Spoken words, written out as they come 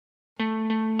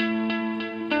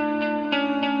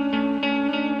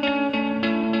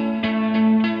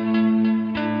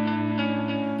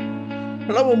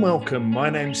Hello and welcome. My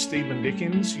name's Stephen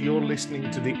Dickens. You're listening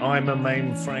to the I'm a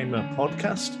Mainframer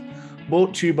podcast,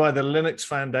 brought to you by the Linux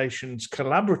Foundation's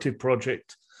collaborative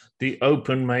project, the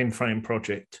Open Mainframe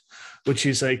Project, which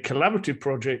is a collaborative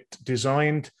project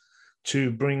designed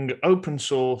to bring open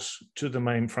source to the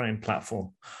mainframe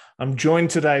platform. I'm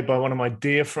joined today by one of my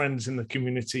dear friends in the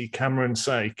community, Cameron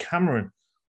Say. Cameron,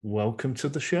 welcome to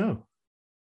the show.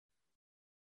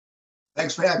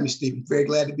 Thanks for having me, Stephen. Very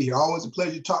glad to be here. Always a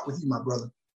pleasure to talk with you, my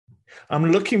brother. I'm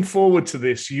looking forward to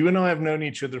this. You and I have known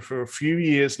each other for a few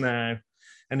years now,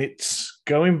 and it's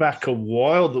going back a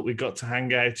while that we got to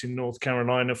hang out in North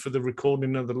Carolina for the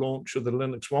recording of the launch of the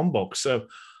Linux One Box. So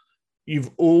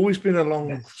you've always been a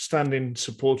long-standing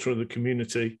supporter of the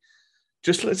community.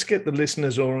 Just let's get the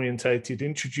listeners orientated.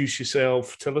 Introduce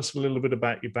yourself. Tell us a little bit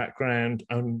about your background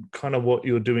and kind of what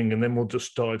you're doing, and then we'll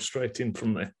just dive straight in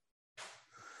from there.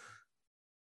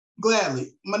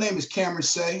 Gladly. My name is Cameron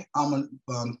Say. I'm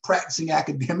a practicing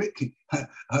academic,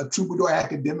 a troubadour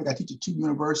academic. I teach at two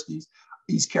universities,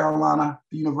 East Carolina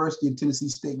University and Tennessee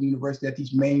State University. I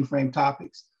teach mainframe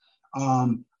topics.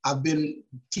 I've been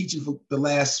teaching for the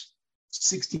last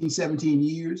 16, 17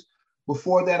 years.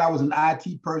 Before that, I was an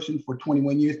IT person for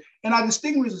 21 years. And I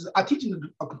teach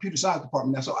in a computer science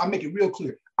department now, so I make it real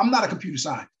clear. I'm not a computer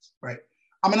scientist, right?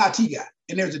 I'm an IT guy,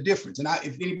 and there's a difference. And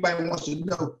if anybody wants to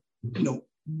know,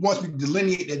 wants me to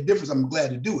delineate that difference, I'm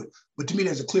glad to do it. But to me,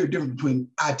 there's a clear difference between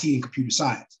IT and computer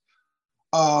science.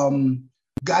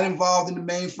 Got involved in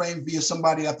the mainframe via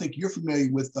somebody I think you're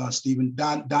familiar with, Stephen,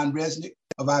 Don Resnick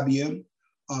of IBM,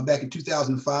 back in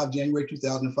 2005, January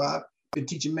 2005. Been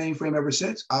teaching mainframe ever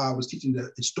since. I was teaching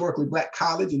the historically Black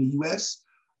college in the US,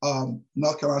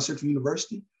 North Carolina Central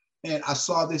University. And I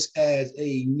saw this as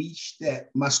a niche that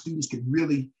my students could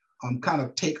really kind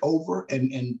of take over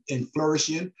and flourish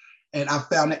in. And I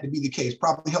found that to be the case.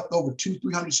 Probably helped over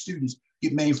 200-300 students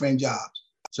get mainframe jobs.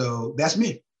 So that's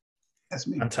me. That's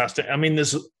me. Fantastic. I mean,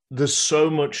 there's so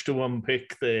much to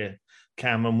unpick there,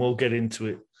 Cam, and we'll get into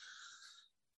it.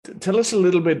 Tell us a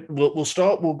little bit.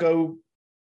 We'll go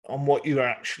on what you're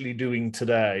actually doing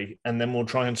today, and then we'll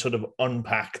try and sort of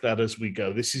unpack that as we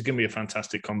go. This is going to be a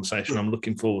fantastic conversation. I'm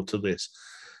looking forward to this.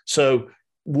 So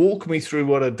walk me through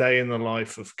what a day in the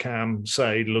life of Cam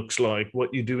Say looks like,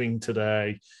 what you're doing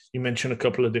today. You mentioned a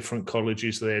couple of different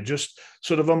colleges there. Just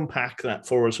sort of unpack that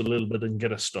for us a little bit and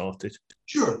get us started.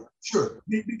 Sure.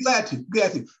 Be glad to.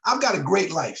 I've got a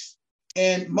great life,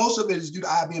 and most of it is due to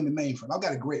IBM and mainframe. I've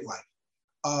got a great life.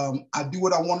 I do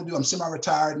what I want to do. I'm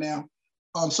semi-retired now.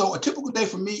 So a typical day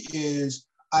for me is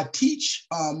I teach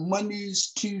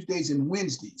Mondays, Tuesdays, and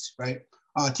Wednesdays, right?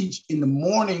 I teach in the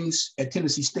mornings at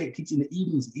Tennessee State, teach in the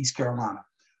evenings at East Carolina.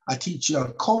 I teach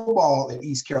COBOL at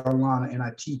East Carolina, and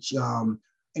I teach an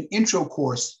intro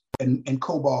course and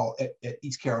COBOL at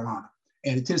East Carolina.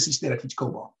 And at Tennessee State, I teach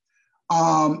COBOL.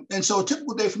 And so a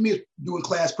typical day for me is doing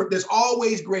class prep. There's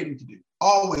always grading to do,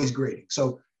 always grading.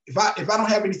 So if I don't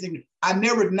have anything, I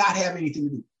never not have anything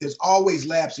to do. There's always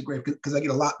labs to grade because I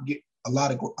give a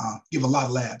lot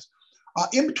of labs.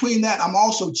 In between that, I'm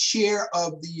also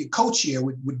co-chair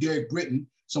with Derek Britton,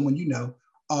 someone you know,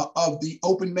 of the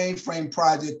Open Mainframe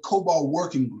Project COBOL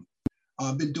Working Group.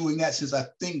 I've been doing that since I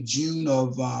think June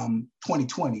of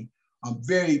 2020. I'm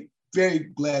very, very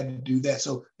glad to do that.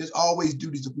 So there's always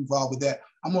duties involved with that.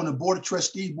 I'm on the board of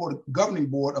trustees, governing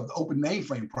board of the Open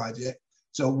Mainframe Project.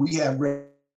 So we have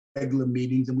regular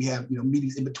meetings, and we have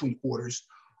meetings in between quarters.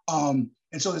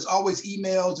 And so there's always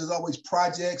emails, there's always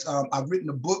projects. I've written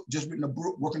a book,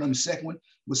 working on the second one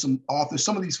with some authors.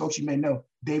 Some of these folks you may know,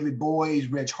 David Boies,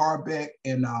 Reg Harbeck,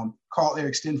 and Carl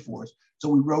Eric Stenfors. So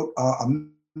we wrote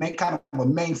kind of a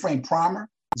mainframe primer,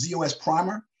 ZOS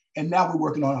primer, and now we're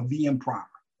working on a VM primer,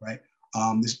 right?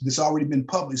 This already been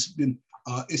published.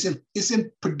 It's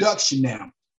in production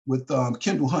now with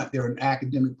Kendall Hunt. They're an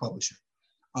academic publisher.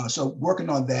 So working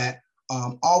on that.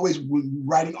 Always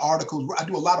writing articles. I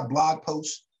do a lot of blog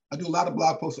posts. For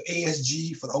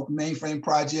ASG, for the Open Mainframe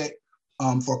Project,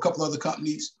 for a couple other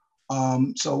companies.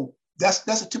 So that's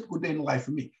a typical day in the life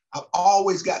for me. I've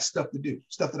always got stuff to do,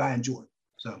 stuff that I enjoy.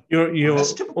 So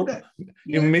that's a typical day.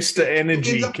 You're Mr.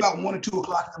 Energy. It ends up about 1 or 2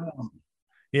 o'clock in the morning.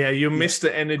 Yeah, you're Mr.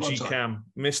 Energy, Cam.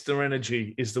 Mr.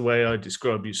 Energy is the way I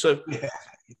describe you. So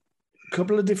a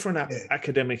couple of different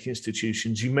academic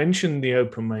institutions. You mentioned the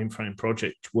Open Mainframe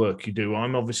Project work you do.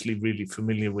 I'm obviously really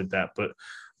familiar with that, but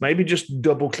maybe just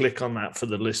double click on that for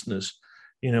the listeners.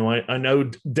 I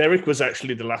know Derek was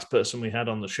actually the last person we had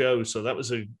on the show, so that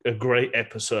was a great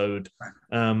episode.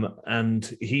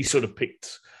 And he sort of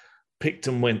picked picked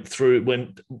up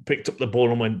the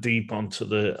ball and went deep onto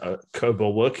the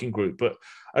COBOL working group. But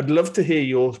I'd love to hear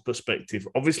your perspective.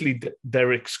 Obviously,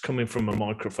 Derek's coming from a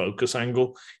Micro Focus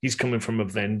angle. He's coming from a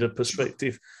vendor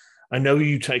perspective. I know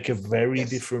you take a very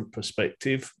different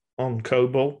perspective on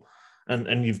COBOL,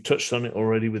 and you've touched on it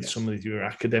already with some of your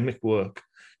academic work.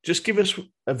 Just give us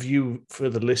a view for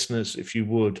the listeners, if you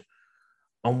would,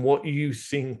 on what you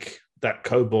think that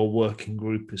COBOL working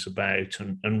group is about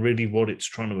and really what it's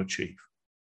trying to achieve.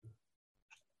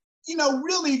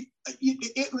 Really,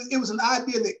 it was an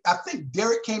idea that I think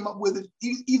Derek came up with it.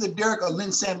 Either Derek or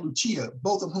Lynn Santa Lucia,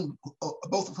 both of whom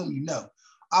you know.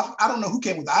 I don't know who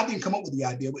came with it. I didn't come up with the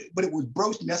idea, but it was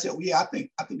broached, and I said, I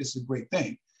think this is a great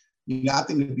thing. I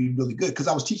think it'd be really good because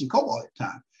I was teaching COBOL at the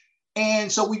time.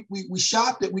 And so we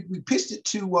shopped it. We pitched it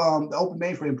to the Open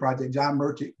Mainframe Project, John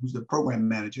Murtick, who's the program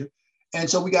manager. And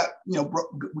so we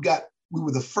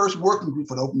were the first working group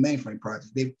for the Open Mainframe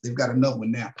Project. They've got another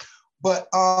one now. But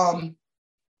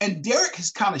and Derek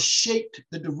has kind of shaped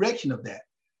the direction of that.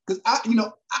 Because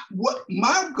what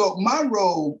my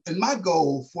role and my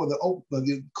goal for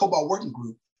the COBOL working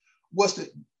group was to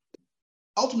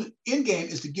ultimate end game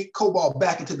is to get COBOL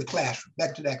back into the classroom, back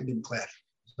into the academic classroom.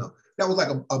 So that was like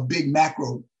a big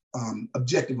macro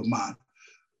objective of mine.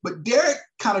 But Derek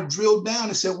kind of drilled down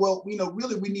and said, well,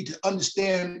 really we need to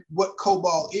understand what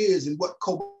COBOL is and what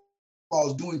COBOL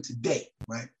is doing today,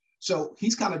 right? So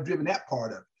he's kind of driven that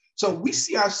part of it. So we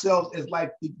see ourselves as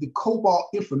like the COBOL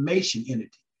information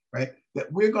entity, right?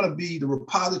 That we're going to be the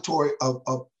repository of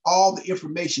all the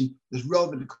information that's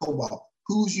relevant to COBOL.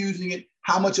 Who's using it?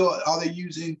 How much are they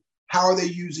using? How are they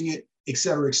using it? Et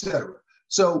cetera, et cetera.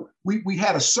 So we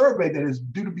had a survey that is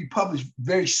due to be published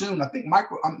very soon. I think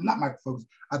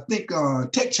I think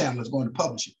Tech Channel is going to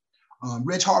publish it.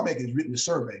 Reg Harbeck has written the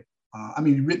survey.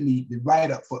 Written the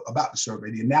write-up about the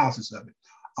survey, the analysis of it.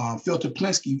 Phil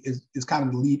Toplinski is kind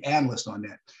of the lead analyst on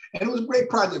that. And it was a great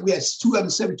project. We had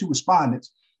 272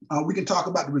 respondents. We can talk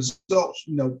about the results,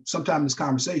 sometime in this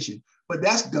conversation, but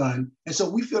that's done. And so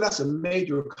we feel that's a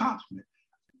major accomplishment.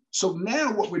 So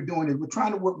now what we're doing is we're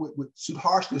trying to work with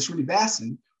Sudharshna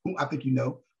Srinivasan, whom I think you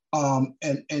know,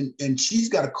 and she's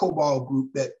got a COBOL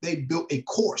group that they built a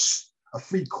course, a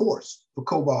free course for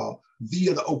COBOL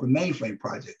via the Open Mainframe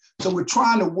Project. So we're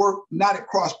trying to work not at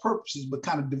cross purposes, but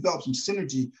kind of develop some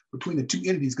synergy between the two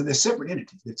entities because they're separate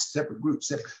entities, they're separate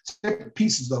groups, separate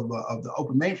pieces of the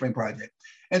Open Mainframe Project.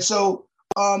 And so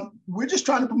we're just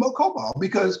trying to promote COBOL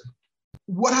because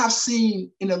what I've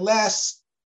seen in the last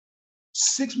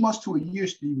 6 months to a year,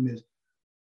 Stephen, is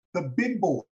the big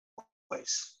boys,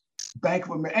 Bank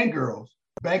of America and girls,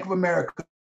 Bank of America,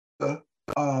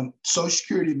 Social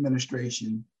Security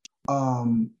Administration,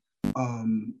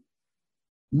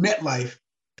 MetLife,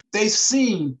 they've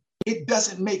seen it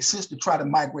doesn't make sense to try to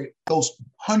migrate those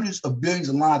hundreds of billions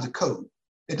of lines of code.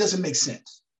 It doesn't make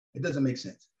sense. It doesn't make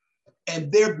sense.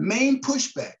 And their main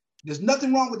pushback, there's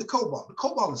nothing wrong with the COBOL. The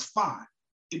COBOL is fine.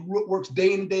 It works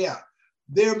day in and day out.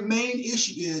 Their main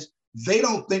issue is they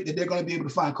don't think that they're going to be able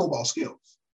to find COBOL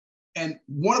skills. And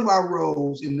one of our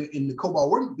roles in the COBOL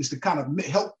work group is to kind of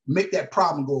help make that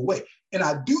problem go away. And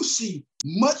I do see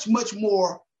much, much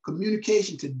more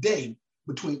communication today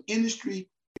between industry,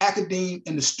 academia,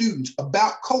 and the students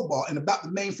about COBOL and about the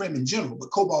mainframe in general,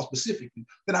 but COBOL specifically,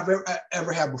 than I've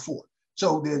ever had before.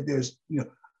 So there's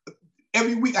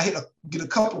every week I get a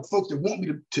couple of folks that want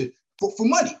me for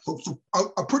money, for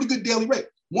a pretty good daily rate,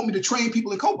 want me to train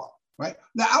people in COBOL, right?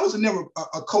 Now, I was never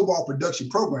a COBOL production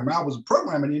programmer. I was a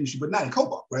programmer in the industry, but not in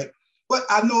COBOL, right? But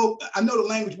I know the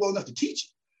language well enough to teach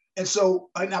it. And so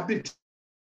I've been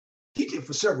teaching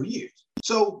for several years.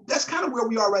 So that's kind of where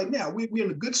we are right now. We're in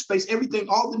a good space. Everything,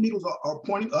 all the needles are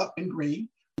pointing up in green.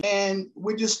 And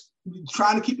we're just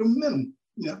trying to keep the momentum,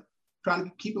 trying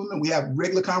to keep them in. We have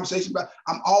regular conversations about,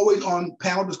 I'm always on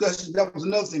panel discussions. That was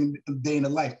another thing day in the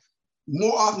life.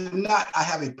 More often than not, I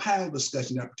have a panel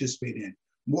discussion that I participate in.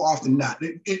 More often than not,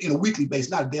 in a weekly basis,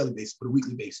 not a daily basis, but a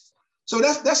weekly basis. So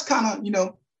that's kind of,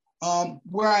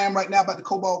 where I am right now about the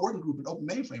COBOL working group and Open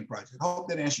Mainframe Project. I hope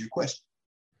that answers your question.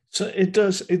 So it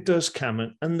does,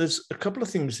 Cam. And there's a couple of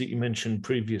things that you mentioned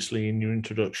previously in your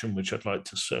introduction, which I'd like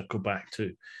to circle back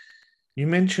to. You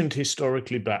mentioned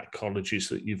historically black colleges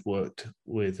that you've worked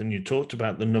with, and you talked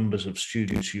about the numbers of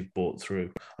students you've brought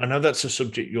through. I know that's a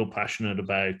subject you're passionate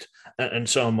about, and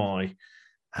so am I.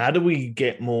 How do we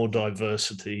get more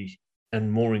diversity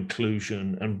and more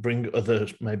inclusion and bring other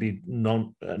maybe not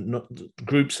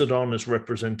groups that aren't as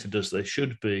represented as they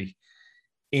should be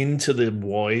into the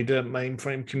wider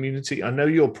mainframe community? I know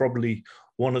you're probably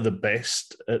one of the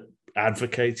best at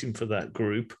advocating for that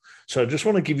group. So I just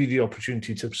want to give you the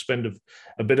opportunity to spend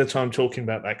a bit of time talking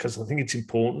about that, because I think it's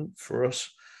important for us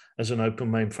as an Open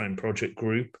Mainframe Project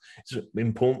group. It's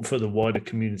important for the wider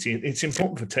community. It's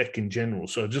important for tech in general.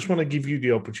 So I just want to give you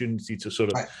the opportunity to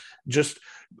sort of just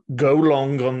go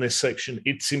long on this section.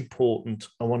 It's important.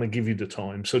 I want to give you the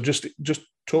time. So just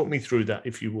talk me through that,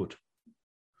 if you would.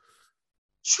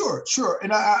 Sure.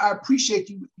 And I appreciate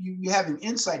you having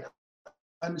insight,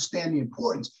 understand the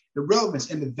importance, the relevance,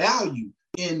 and the value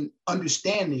in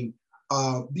understanding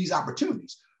these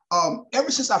opportunities. Ever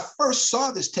since I first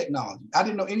saw this technology, I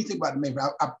didn't know anything about the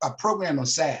mainframe. I programmed on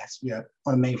SAS,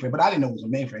 on the mainframe, but I didn't know it was a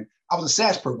mainframe. I was a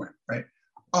SAS programmer, right?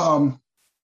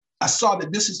 I saw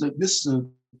that this is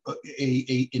an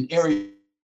area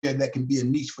that can be a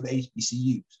niche for the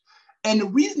HBCUs. And the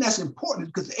reason that's important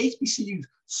is because the HBCUs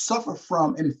suffer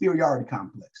from an inferiority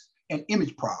complex and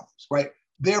image problems, right?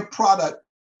 Their product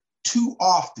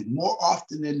more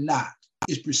often than not,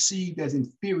 is perceived as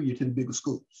inferior to the bigger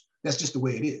schools. That's just the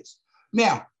way it is.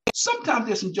 Now, sometimes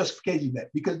there's some justification to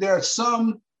that, because there are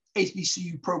some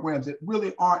HBCU programs that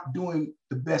really aren't doing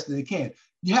the best that they can.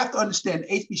 You have to understand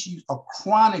HBCUs are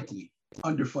chronically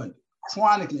underfunded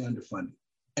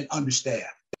and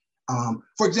understaffed.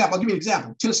 For example, I'll give you an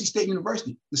example. Tennessee State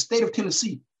University. The state of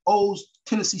Tennessee owes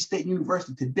Tennessee State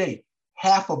University today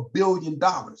 $500 million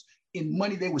in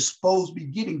money they were supposed to be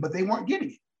getting, but they weren't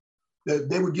getting it.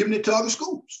 They were giving it to other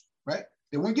schools, right?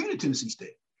 They weren't giving it to Tennessee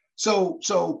State.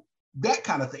 So that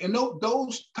kind of thing. And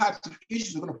those types of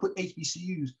issues are going to put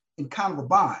HBCUs in kind of a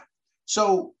bind.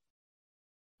 So,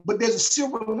 but there's a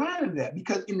silver lining to that,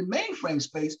 because in the mainframe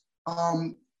space,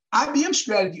 IBM's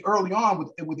strategy early on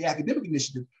with the academic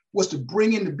initiative was to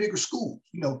bring in the bigger schools.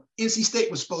 NC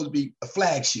State was supposed to be a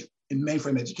flagship in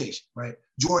mainframe education, right?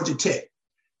 Georgia Tech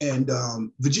and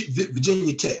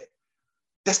Virginia Tech.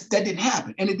 That didn't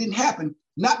happen. And it didn't happen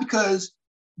not because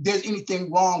there's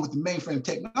anything wrong with the mainframe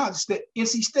technology. It's that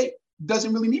NC State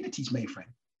doesn't really need to teach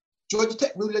mainframe. Georgia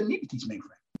Tech really doesn't need to teach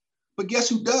mainframe. But guess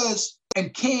who does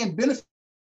and can benefit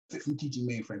from teaching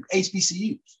mainframe?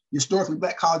 HBCUs, historically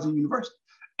Black colleges and universities.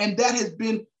 And that has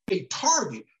been a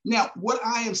target. Now, what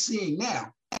I am seeing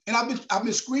now, and I've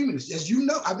been screaming this, as you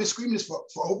know, I've been screaming this for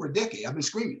over a decade. I've been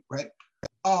screaming, right?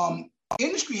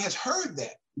 Industry has heard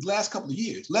that the last couple of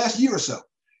years, last year or so.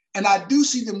 And I do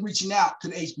see them reaching out to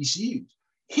the HBCUs.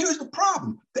 Here's the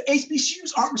problem. The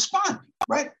HBCUs aren't responding,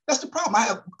 right? That's the problem. I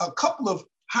have a couple of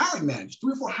hiring managers,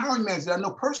 3 or 4 hiring managers that I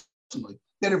know personally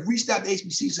that have reached out to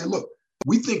HBCUs and said, look,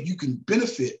 we think you can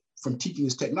benefit from teaching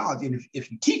this technology. And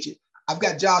if you teach it, I've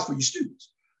got jobs for your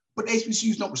students. But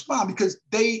HBCUs don't respond because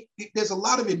there's a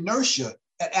lot of inertia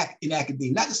in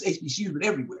academia, not just HBCUs, but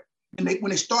everywhere. And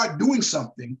when they start doing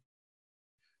something,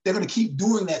 they're going to keep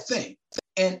doing that thing.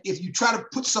 And if you try to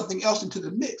put something else into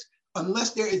the mix,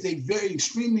 unless there is a very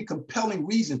extremely compelling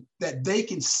reason that they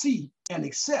can see and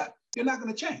accept, they're not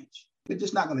going to change. They're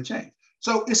just not going to change.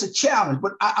 So it's a challenge,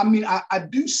 but I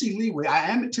do see leeway. I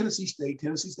am at Tennessee State.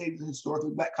 Tennessee State is a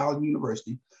historically Black college and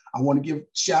university. I want to give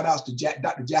shout outs to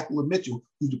Dr. Jacqueline Mitchell,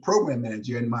 who's the program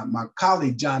manager, and my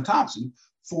colleague, John Thompson,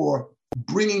 for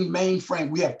bringing mainframe.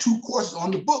 We have 2 courses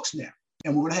on the books now,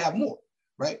 and we're going to have more,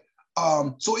 right?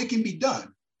 So it can be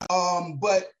done.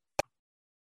 But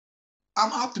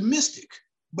I'm optimistic,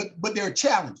 but there are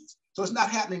challenges. So it's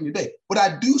not happening today. But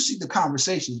I do see the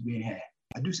conversations being had.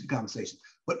 I do see the conversations.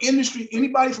 But industry,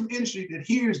 anybody from industry that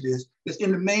hears this, that's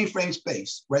in the mainframe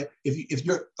space, right? If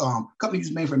your company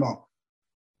uses mainframe,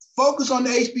 focus on the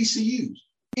HBCUs.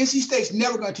 NC State's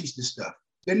never going to teach this stuff.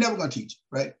 They're never going to teach it,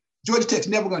 right? Georgia Tech's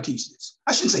never going to teach this.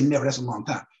 I shouldn't say never, that's a long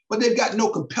time. But they've got no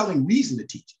compelling reason to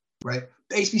teach it, right?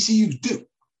 The HBCUs do,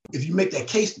 if you make that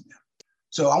case to them.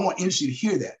 So I want industry to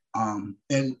hear that.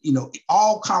 And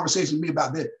all conversations with me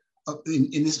about that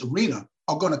in this arena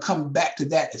are going to come back to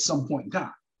that at some point in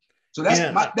time. So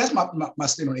that's my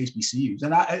stand on HBCUs,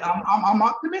 and I'm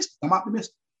optimistic. I'm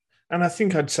optimistic. And I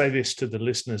think I'd say this to the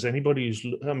listeners: anybody who's,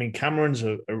 Cameron's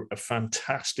a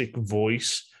fantastic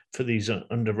voice for these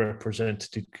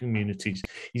underrepresented communities.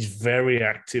 He's very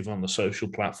active on the social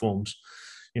platforms.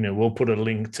 We'll put a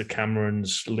link to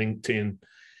Cameron's LinkedIn.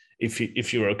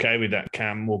 If you're okay with that,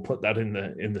 Cam, we'll put that in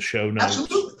the show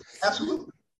notes.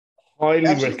 Absolutely.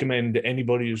 Highly recommend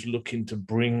anybody who's looking to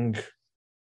bring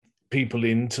people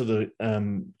into the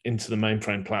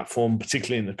mainframe platform,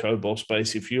 particularly in the COBOL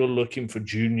space. If you're looking for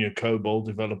junior COBOL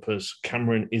developers,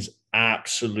 Cameron is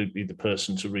absolutely the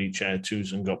person to reach out to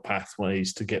and got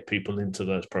pathways to get people into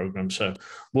those programs. So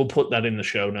we'll put that in the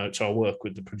show notes. I'll work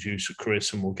with the producer,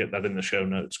 Chris, and we'll get that in the show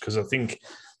notes, because I think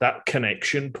that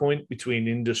connection point between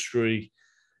industry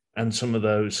and some of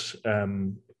those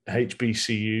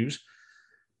HBCUs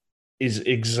is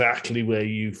exactly where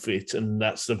you fit, and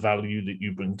that's the value that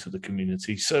you bring to the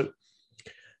community. So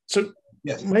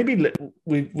yes. Maybe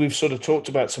we've sort of talked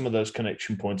about some of those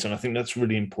connection points, and I think that's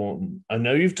really important. I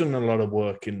know you've done a lot of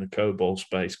work in the COBOL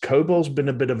space. COBOL's been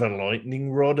a bit of a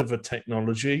lightning rod of a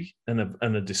technology and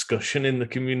a discussion in the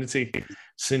community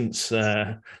since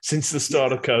the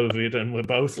start of COVID, and we're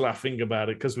both laughing about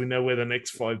it because we know where the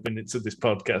next 5 minutes of this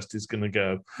podcast is going to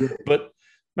go. Yeah. But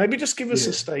maybe just give us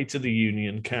a state of the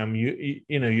union, Cam.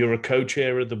 You know, you're a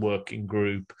co-chair of the working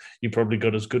group. You probably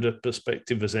got as good a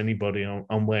perspective as anybody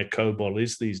on where COBOL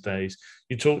is these days.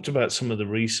 You talked about some of the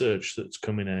research that's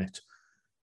coming out.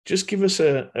 Just give us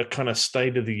a kind of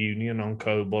state of the union on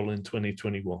COBOL in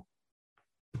 2021.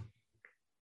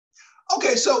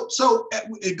 Okay, so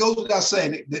it goes without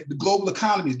saying that the global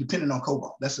economy is dependent on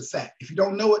COBOL. That's a fact. If you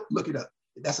don't know it, look it up.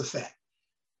 That's a fact.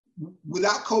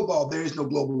 Without COBOL, there is no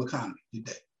global economy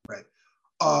today, right?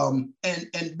 And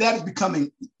that is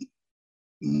becoming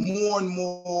more and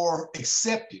more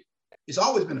accepted. It's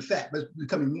always been a fact, but it's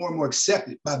becoming more and more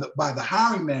accepted by the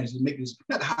hiring managers that make this,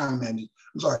 not the hiring managers,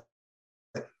 I'm sorry,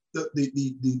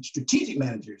 the strategic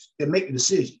managers that make the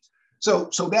decisions. So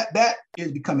that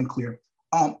is becoming clear.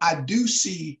 I do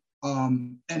see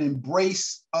an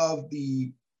embrace of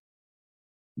the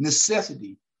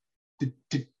necessity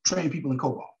to train people in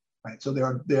COBOL. Right, so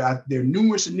there are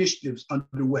numerous initiatives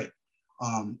underway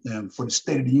for the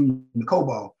State of the Union, the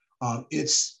COBOL.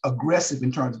 It's aggressive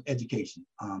in terms of education.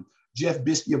 Jeff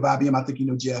Biske of IBM, I think you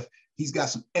know Jeff. He's got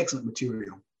some excellent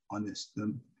material on this,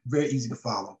 very easy to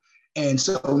follow. And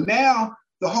so now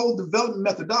the whole development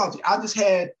methodology. I just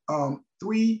had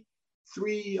three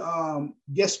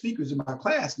guest speakers in my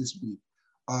class this week.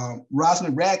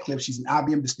 Rosalind Radcliffe, she's an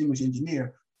IBM Distinguished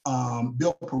Engineer.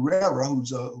 Bill Pereira,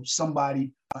 who's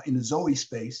somebody in the Zoe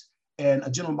space, and a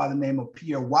gentleman by the name of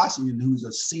Pierre Washington, who's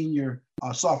a senior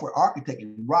software architect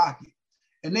in Rocket.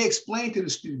 And they explain to the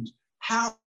students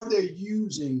how they're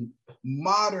using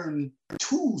modern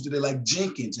tools that are like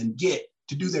Jenkins and Git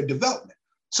to do their development.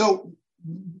 So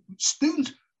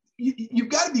students, you've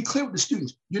got to be clear with the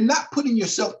students. You're not putting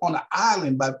yourself on an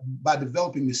island by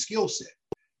developing the skill set.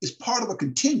 It's part of a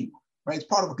continuum, right? It's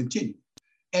part of a continuum.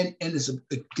 And it's a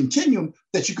continuum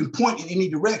that you can point in any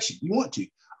direction you want to.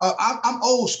 I'm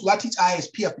old school. I teach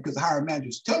ISPF because the hiring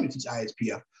managers tell me to teach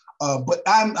ISPF. But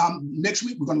next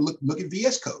week we're going to look at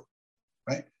VS Code,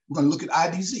 right? We're going to look at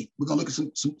IDZ. We're going to look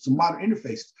at some modern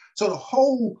interfaces. So the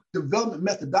whole development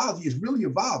methodology is really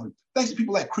evolving. Thanks to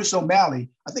people like Chris O'Malley.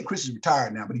 I think Chris is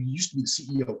retired now, but he used to be the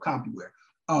CEO of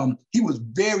CompuWare. He was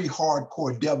very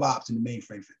hardcore DevOps in the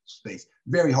mainframe space,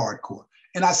 very hardcore.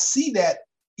 And I see that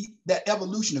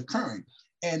evolution occurring.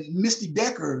 And Misty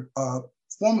Decker,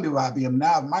 formerly of IBM,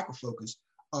 now of Micro Focus,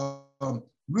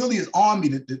 really is on me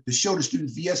to show the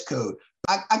students VS Code.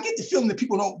 I get the feeling that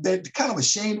people they're kind of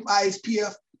ashamed of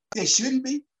ISPF. They shouldn't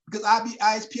be, because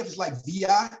ISPF is like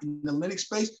VI in the Linux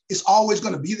space. It's always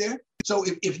going to be there. So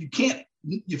if you can't,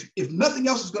 if nothing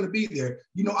else is going to be there,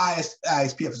 you know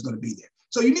ISPF is going to be there.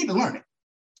 So you need to learn it,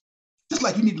 just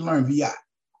like you need to learn VI.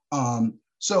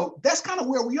 So that's kind of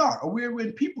where we are.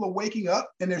 When people are waking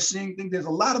up and they're seeing things, there's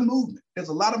a lot of movement. There's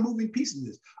a lot of moving pieces of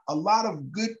this, a lot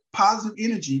of good positive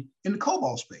energy in the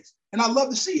COBOL space. And I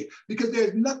love to see it because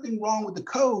there's nothing wrong with the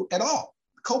code at all.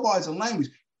 COBOL is a language.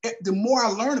 The more I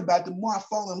learn about it, the more I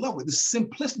fall in love with the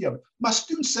simplicity of it. My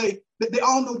students say that they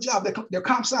all know Java. They're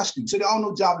comp sci students, so they all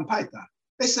know Java and Python.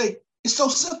 They say, it's so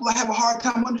simple, I have a hard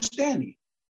time understanding it.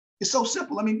 It's so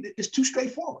simple. I mean, it's too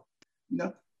straightforward. You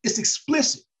know, it's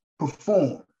explicit.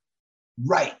 Perform,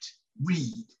 write,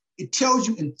 read. It tells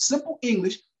you in simple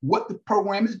English what the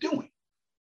program is doing.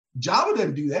 Java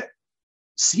doesn't do that.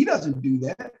 C doesn't do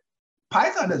that.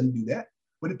 Python doesn't do that,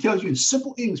 but it tells you in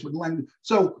simple English what the language.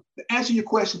 So to answer your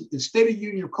question, the State of the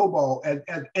Union of COBOL,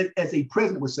 as a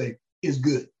president would say, is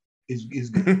good.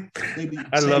 Is good.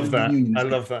 I love that. I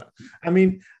love that. I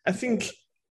mean, I think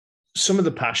some of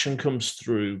the passion comes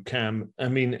through, Cam. I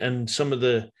mean, and some of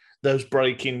those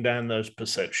breaking down those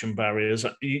perception barriers.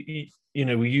 You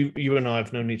know, you and I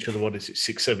have known each other, what is it,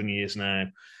 6-7 years now,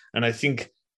 and I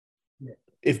think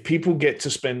if people get to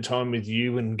spend time with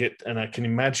you and I can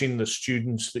imagine the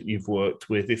students that you've worked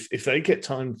with, if they get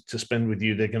time to spend with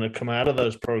you, they're going to come out of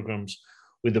those programs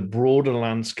with a broader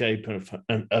landscape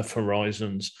of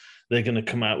horizons. They're going to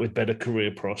come out with better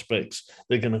career prospects.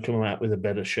 They're going to come out with a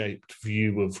better shaped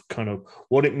view of kind of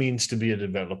what it means to be a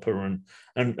developer.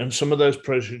 And some of those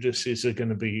prejudices are going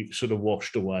to be sort of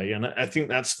washed away. And I think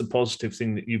that's the positive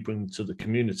thing that you bring to the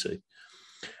community.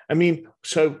 I mean,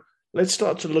 so let's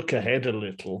start to look ahead a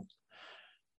little.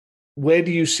 where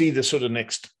do you see the sort of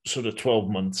next sort of 12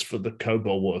 months for the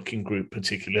COBOL working group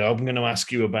particularly? I'm going to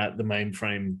ask you about the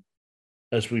mainframe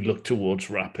as we look towards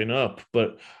wrapping up,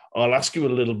 but I'll ask you a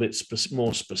little bit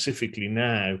more specifically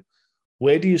now.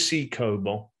 Where do you see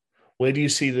COBOL? Where do you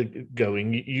see the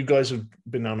going? You guys have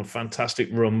been on a fantastic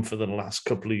run for the last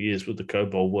couple of years with the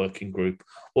COBOL working group.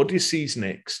 What do you see is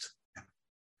next?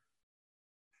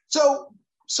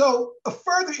 So a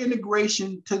further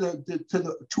integration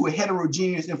to a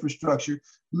heterogeneous infrastructure,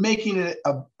 making it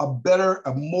a better,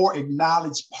 a more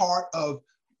acknowledged part of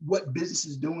what business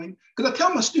is doing. Because I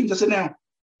tell my students, I said, now,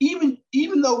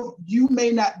 even though you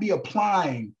may not be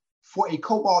applying for a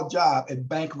COBOL job at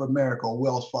Bank of America or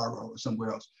Wells Fargo or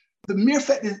somewhere else, the mere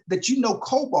fact that you know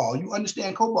COBOL, you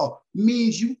understand COBOL,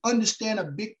 means you understand a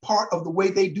big part of the way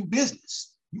they do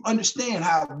business. You understand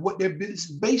what their business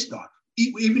is based on,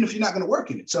 even if you're not going to work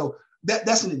in it. So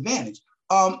that's an advantage.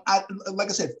 Like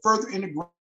I said, further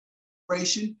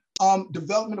integration,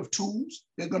 development of tools.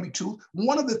 There's going to be tools.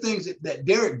 One of the things that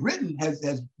Derek Britton has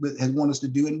wanted us to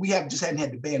do, and we just hadn't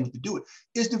had the bandwidth to do it,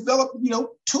 is develop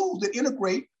tools that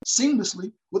integrate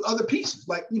seamlessly with other pieces,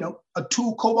 like a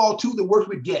COBOL tool that works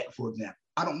with Get, for example.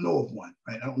 I don't know of one,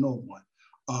 right? I don't know of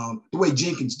one. The way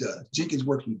Jenkins does. Jenkins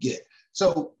works with Get.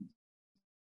 So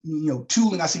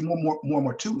tooling, I see more and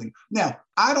more tooling. Now,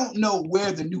 I don't know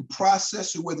where the new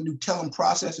processor, where the new Telum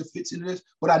processor fits into this,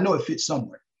 but I know it fits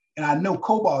somewhere. And I know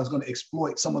COBOL is going to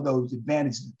exploit some of those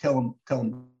advantages that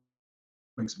Telum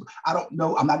brings. I don't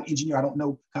know. I'm not an engineer. I don't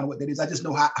know kind of what that is. I just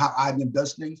know how IBM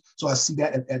does things. So I see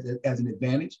that as an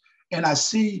advantage. And I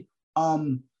see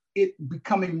it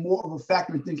becoming more of a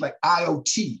factor in things like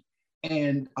IoT.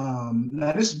 And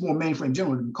now this is more mainframe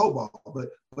general than COBOL,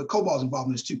 but COBOL is involved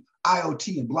in this too.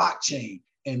 IoT and blockchain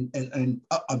and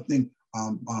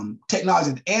technology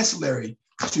that's ancillary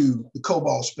to the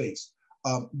COBOL space.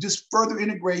 Just further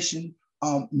integration,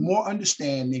 more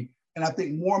understanding, and I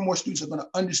think more and more students are going to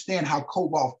understand how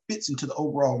COBOL fits into the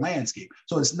overall landscape.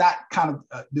 So it's not kind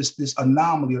of this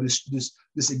anomaly or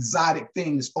this exotic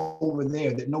thing that's over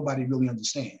there that nobody really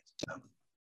understands.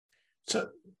 So,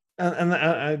 and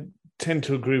I tend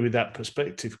to agree with that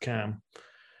perspective, Cam.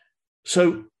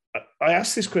 So I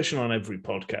ask this question on every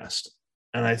podcast,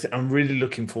 and I'm really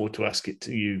looking forward to ask it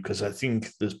to you because I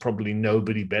think there's probably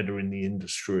nobody better in the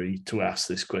industry to ask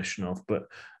this question of. But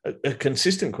a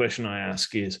consistent question I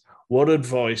ask is, what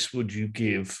advice would you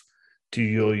give to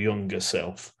your younger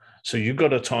self? So you've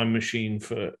got a time machine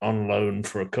on loan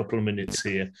for a couple of minutes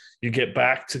here. You get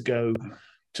back to go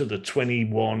to the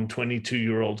 21,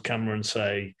 22-year-old Cameron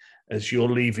Say, as you're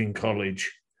leaving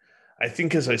college. I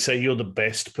think, as I say, you're the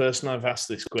best person I've asked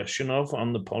this question of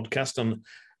on the podcast, and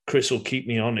Chris will keep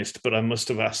me honest, but I must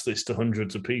have asked this to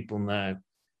hundreds of people now.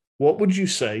 What would you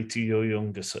say to your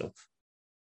younger self?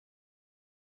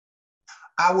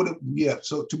 I would have,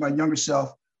 so to my younger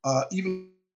self, even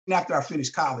after I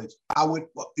finished college, I would,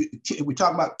 we're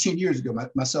talking about 10 years ago,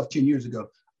 myself 10 years ago,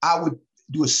 I would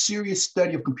do a serious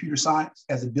study of computer science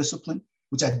as a discipline,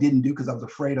 which I didn't do because I was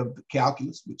afraid of the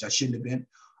calculus, which I shouldn't have been.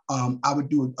 I would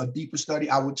do a deeper study.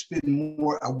 I would spend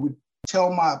more, I would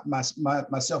tell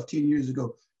myself 10 years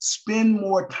ago, spend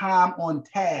more time on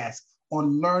task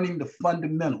on learning the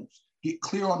fundamentals, get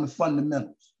clear on the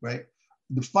fundamentals, right?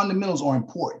 The fundamentals are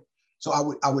important. So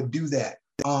I would do that.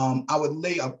 I would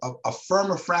lay a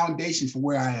firmer foundation for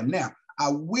where I am now.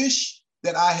 I wish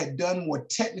that I had done more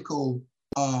technical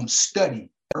study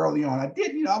early on. I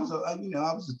did, I was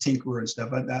a tinkerer and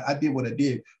stuff. I did what I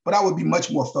did, but I would be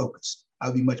much more focused.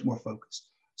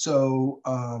 So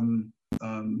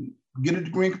get a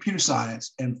degree in computer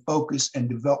science and focus and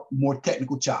develop more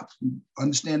technical chops.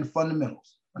 Understand the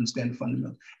fundamentals.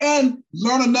 And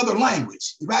learn another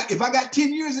language. If I got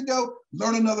 10 years ago,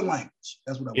 learn another language.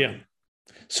 That's what I would do.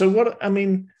 So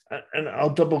and I'll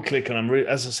double click, and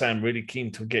as I say, I'm really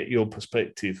keen to get your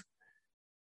perspective.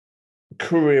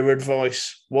 Career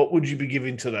advice, what would you be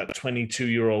giving to that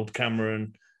 22-year-old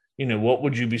Cameron? What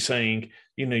would you be saying?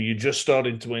 You're just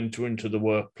starting to enter into the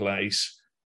workplace.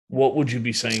 What would you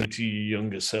be saying to your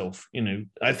younger self?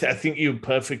 I think you're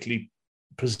perfectly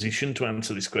positioned to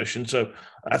answer this question. So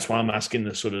that's why I'm asking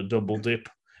the sort of double dip,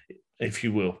 if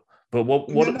you will. But what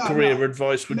career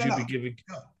advice would you be giving?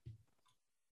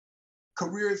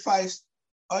 Career advice,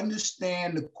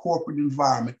 understand the corporate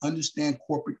environment, understand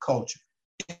corporate culture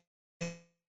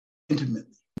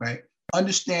intimately, right?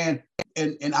 Understand,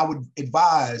 and I would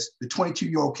advise the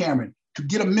 22-year-old Cameron to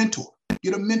get a mentor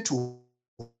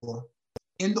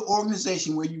in the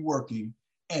organization where you're working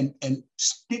and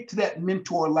stick to that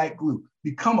mentor-like group.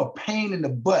 Become a pain in the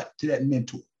butt to that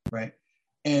mentor, right?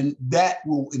 And that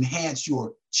will enhance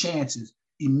your chances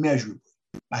immeasurably.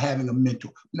 by having a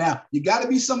mentor. Now, you got to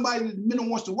be somebody that the mentor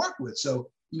wants to work with. So,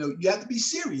 you have to be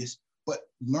serious, but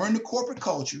learn the corporate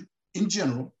culture in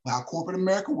general, how corporate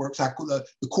America works, how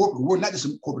the corporate world, not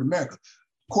just corporate America,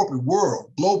 corporate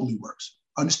world globally works.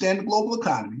 Understand the global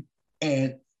economy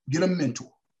and get a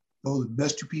mentor. Those are the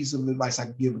best two pieces of advice I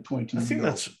could give a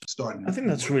 22-year-old starting. I think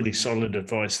that's really solid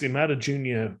advice. The amount of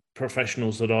junior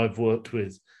professionals that I've worked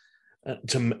with,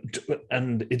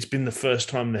 and it's been the first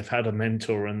time they've had a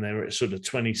mentor, and they're at sort of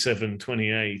 27,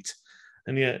 28.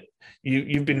 And yet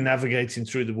you've been navigating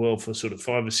through the world for sort of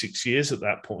 5 or 6 years at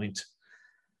that point.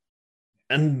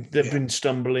 And they've been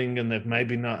stumbling, and they've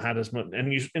maybe not had as much.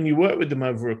 And you work with them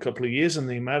over a couple of years, and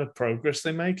the amount of progress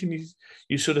they make, and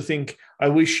you sort of think, I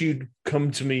wish you'd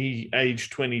come to me age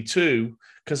 22,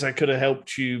 because I could have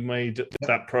helped you made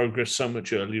that progress so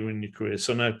much earlier in your career.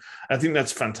 So no, I think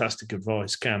that's fantastic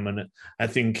advice, Cam. And I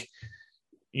think,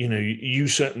 you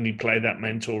certainly play that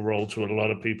mentor role to a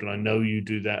lot of people. I know you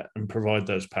do that and provide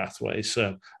those pathways.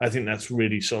 So I think that's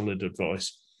really solid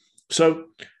advice. So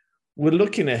we're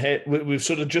looking ahead. We've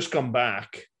sort of just gone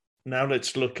back. Now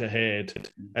let's look ahead.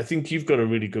 I think you've got a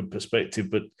really good perspective,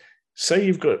 but say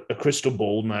you've got a crystal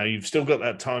ball now, you've still got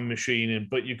that time machine,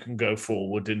 but you can go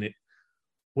forward in it.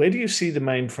 Where do you see the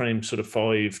mainframe sort of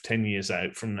 5-10 years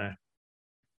out from now?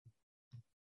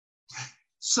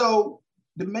 So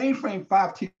the mainframe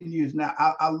 5-10 years now,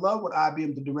 I love what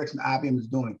IBM, the direction IBM is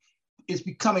doing. It's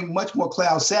becoming much more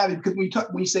cloud savvy, because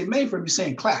when you say mainframe, you're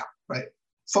saying cloud, right?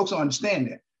 Folks don't understand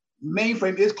that.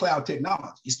 Mainframe is cloud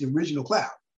technology. It's the original cloud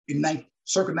in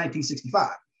circa 1965,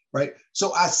 right?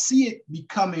 So I see it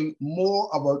becoming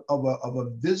more of a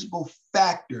visible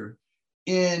factor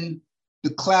in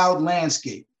the cloud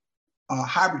landscape,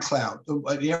 hybrid cloud,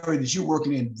 the area that you're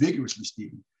working in vigorously,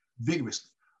 Stephen, vigorously.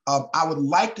 I would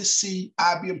like to see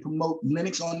IBM promote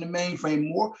Linux on the mainframe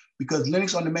more, because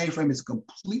Linux on the mainframe is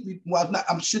completely,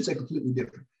 I should say completely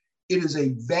different. It is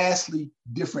a vastly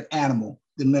different animal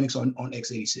than Linux on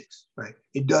x86, right?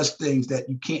 It does things that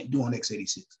you can't do on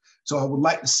x86. So I would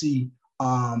like to see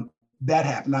that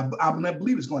happen. I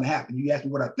believe it's going to happen. You asked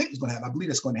me what I think is going to happen. I believe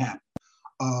that's going to happen.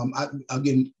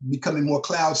 Again, becoming more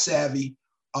cloud savvy.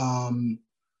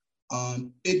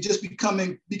 It just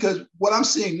becoming, because what I'm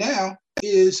seeing now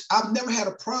is I've never had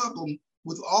a problem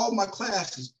with all my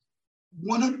classes.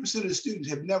 100% of the students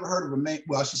have never heard of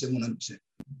I should say 100%.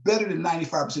 Better than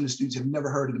 95% of the students have never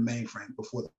heard of the mainframe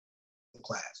before the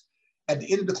class. At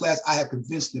the end of the class, I have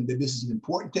convinced them that this is an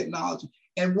important technology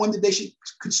and one that they should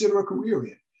consider a career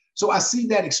in. So I see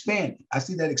that expanding. I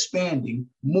see that expanding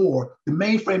more. The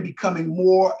mainframe becoming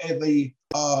more of a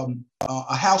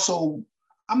household.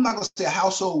 I'm not going to say a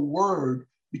household word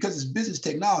because it's business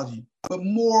technology, but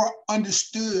more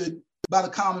understood by the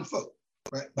common folk,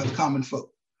 right? By the common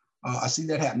folk. I see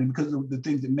that happening because of the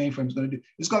things that mainframe is going to do.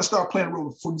 It's going to start playing a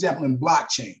role, for example, in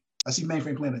blockchain. I see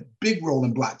mainframe playing a big role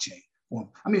in blockchain.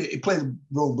 I mean, it plays a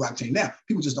role in blockchain now.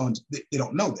 People just they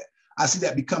don't know that. I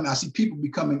see people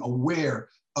becoming aware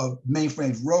of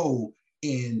mainframe's role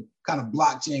in kind of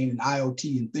blockchain and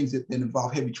IoT and things that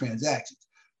involve heavy transactions.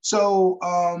 So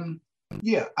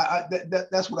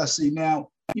that's what I see now.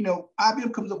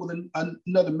 IBM comes up with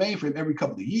another mainframe every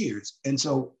couple of years. And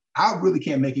so I really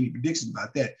can't make any predictions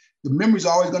about that. The memory's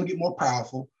always going to get more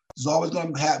powerful. It's always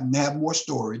going to have more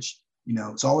storage.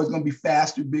 It's always going to be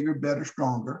faster, bigger, better,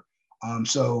 stronger.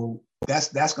 So that's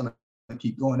going to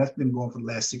keep going. That's been going for the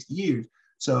last 60 years.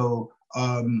 So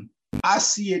I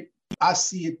see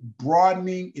it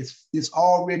broadening its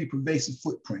already pervasive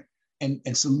footprint and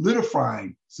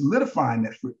solidifying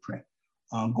that footprint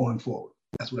going forward.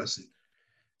 That's what I see.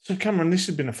 So, Cameron, this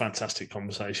has been a fantastic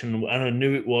conversation, and I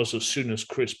knew it was as soon as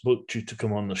Chris booked you to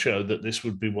come on the show that this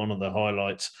would be one of the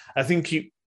highlights. I think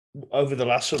over the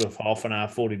last sort of half an hour,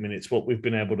 40 minutes, what we've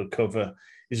been able to cover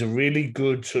is a really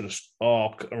good sort of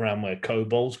arc around where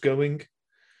COBOL's going.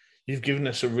 You've given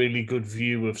us a really good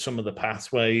view of some of the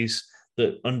pathways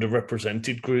that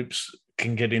underrepresented groups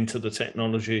can get into the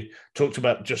technology, talked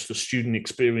about just the student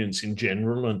experience in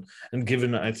general, and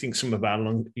given, I think, some of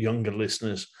our younger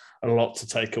listeners a lot to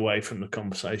take away from the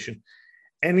conversation.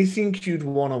 Anything you'd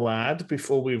want to add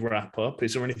before we wrap up?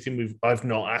 Is there anything I've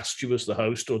not asked you as the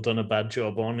host or done a bad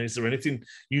job on? Is there anything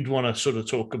you'd want to sort of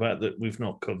talk about that we've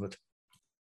not covered?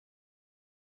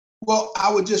 Well,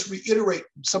 I would just reiterate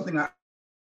something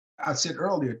I said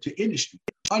earlier to industry.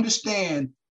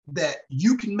 Understand that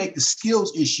you can make the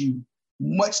skills issue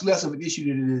much less of an issue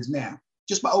than it is now,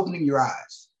 just by opening your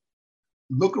eyes.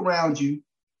 Look around you.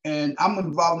 And I'm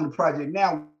involved in a project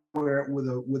now where with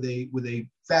a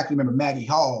faculty member, Maggie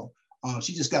Hall,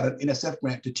 she just got an NSF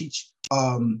grant to teach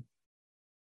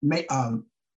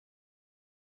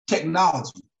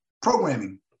technology,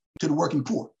 programming to the working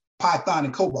poor, Python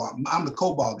and COBOL. I'm the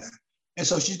COBOL guy. And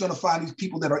so she's going to find these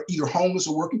people that are either homeless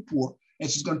or working poor, and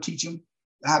she's going to teach them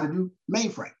how to do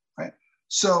mainframe, right?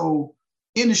 So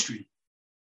industry,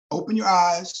 open your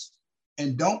eyes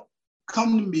and don't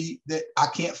come to me that I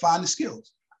can't find the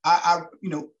skills.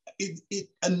 It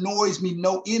annoys me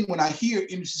no end when I hear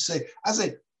industry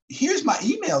say, here's my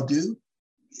email, dude.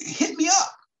 Hit me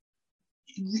up.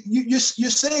 You're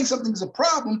saying something is a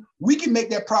problem. We can make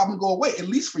that problem go away. At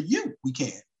least for you, we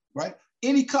can, right?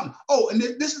 Any company. Oh, and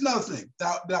this is another thing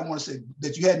that I want to say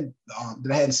that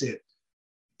I hadn't said.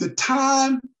 The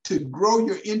time to grow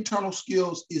your internal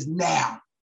skills is now.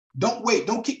 Don't wait.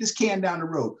 Don't kick this can down the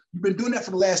road. You've been doing that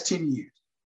for the last 10 years.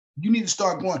 You need to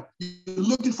start going. You're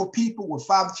looking for people with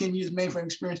 5 to 10 years mainframe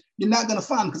experience. You're not going to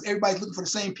find them because everybody's looking for the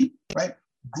same people, right?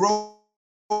 Grow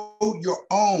your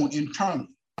own internally.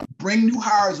 Bring new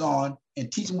hires on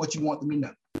and teach them what you want them to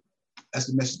know. That's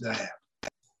the message that I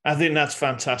have. I think that's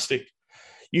fantastic.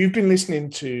 You've been listening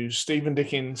to Stephen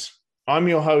Dickens. I'm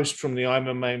your host from the I'm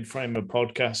a Mainframer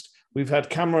podcast. We've had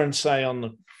Cameron Say on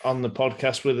the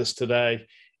podcast with us today.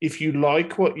 If you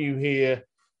like what you hear,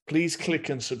 please click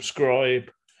and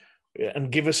subscribe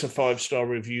and give us a 5-star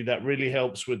review. That really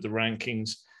helps with the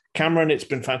rankings. Cameron, it's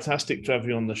been fantastic to have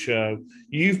you on the show.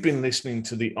 You've been listening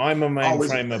to the I'm a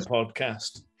Mainframer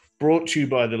podcast, brought to you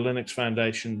by the Linux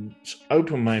Foundation's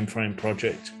Open Mainframe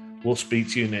project. We'll speak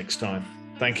to you next time.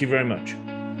 Thank you very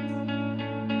much.